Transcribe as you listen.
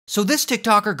So this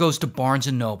TikToker goes to Barnes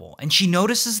 & Noble and she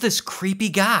notices this creepy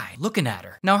guy looking at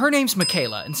her. Now her name's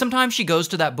Michaela and sometimes she goes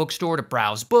to that bookstore to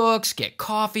browse books, get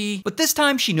coffee, but this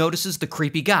time she notices the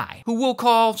creepy guy, who we'll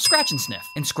call Scratch and Sniff.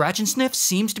 And Scratch and Sniff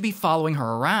seems to be following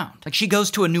her around. Like she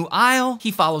goes to a new aisle,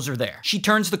 he follows her there. She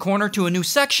turns the corner to a new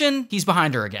section, he's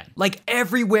behind her again. Like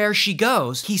everywhere she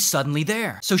goes, he's suddenly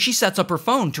there. So she sets up her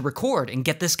phone to record and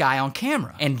get this guy on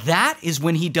camera. And that is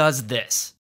when he does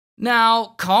this.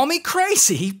 Now, call me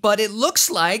crazy, but it looks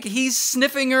like he's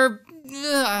sniffing her.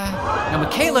 Now,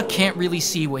 Michaela can't really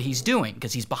see what he's doing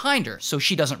because he's behind her, so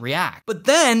she doesn't react. But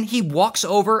then he walks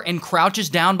over and crouches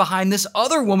down behind this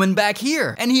other woman back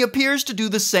here, and he appears to do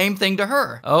the same thing to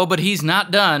her. Oh, but he's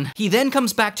not done. He then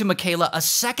comes back to Michaela a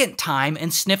second time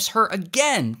and sniffs her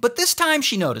again, but this time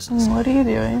she notices. What are you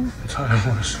doing?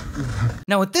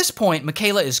 Now, at this point,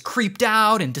 Michaela is creeped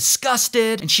out and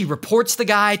disgusted, and she reports the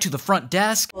guy to the front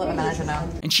desk.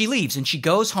 And she leaves, and she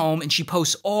goes home, and she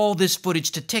posts all this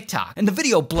footage to TikTok. And the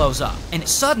video blows up. And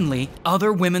suddenly,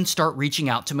 other women start reaching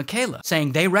out to Michaela,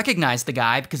 saying they recognize the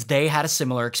guy because they had a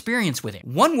similar experience with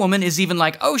him. One woman is even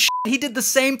like, oh shit, he did the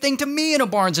same thing to me in a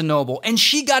Barnes & Noble, and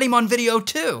she got him on video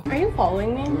too. Are you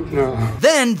following me? No.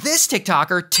 Then this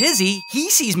TikToker, Tizzy,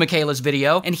 he sees Michaela's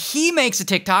video, and he makes a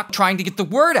TikTok trying to get the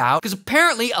word out, because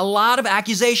apparently a lot of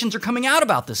accusations are coming out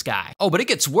about this guy. Oh, but it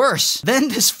gets worse. Then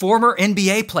this former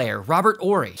NBA player, Robert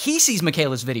Ory, he sees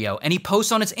Michaela's video, and he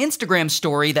posts on his Instagram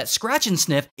story that Scratch and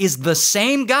Sniff is the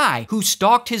same guy who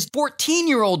stalked his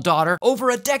 14-year-old daughter over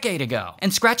a decade ago.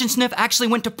 And Scratch and Sniff actually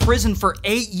went to prison for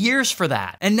 8 years for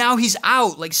that. And now he's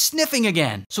out, like sniffing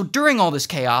again. So during all this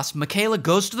chaos, Michaela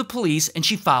goes to the police and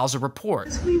she files a report. I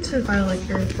just need to file like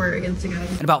your report against the guy.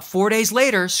 And about 4 days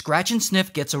later, Scratch and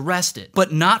Sniff gets arrested.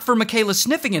 But not for Michaela's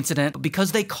sniffing incident, but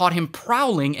because they caught him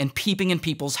prowling and peeping in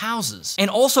people's houses. And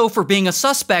also for being a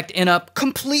suspect in a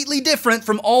completely different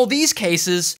from all these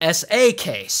cases, SA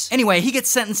case. Anyway, he gets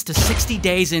sentenced to 60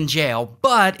 days in jail,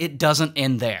 but it doesn't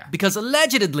end there. Because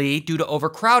allegedly, due to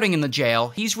overcrowding in the jail,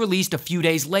 he's released a few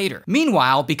days later.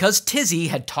 Meanwhile, because Tizzy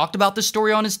had talked about the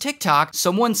story on his TikTok,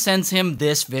 someone sends him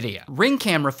this video. Ring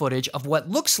camera footage of what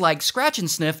looks like Scratch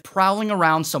and Sniff prowling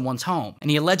around someone's home.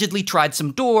 And he allegedly tried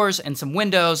some doors and some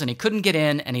windows and he couldn't get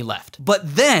in and he left.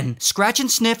 But then, Scratch and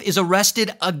Sniff is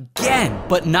arrested again.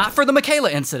 But not for the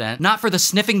Michaela incident, not for the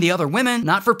sniffing the other women,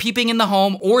 not for peeping in the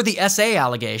home or the SA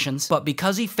allegations, but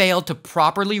because he failed to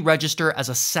properly register as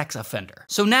a sex offender.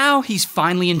 So now he's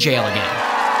finally in jail again.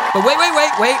 But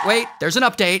wait, there's an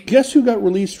update. Guess who got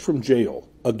released from jail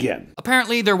again?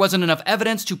 Apparently, there wasn't enough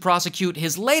evidence to prosecute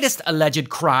his latest alleged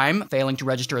crime, failing to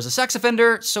register as a sex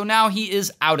offender, so now he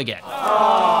is out again.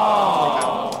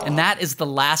 And that is the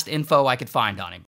last info I could find on him.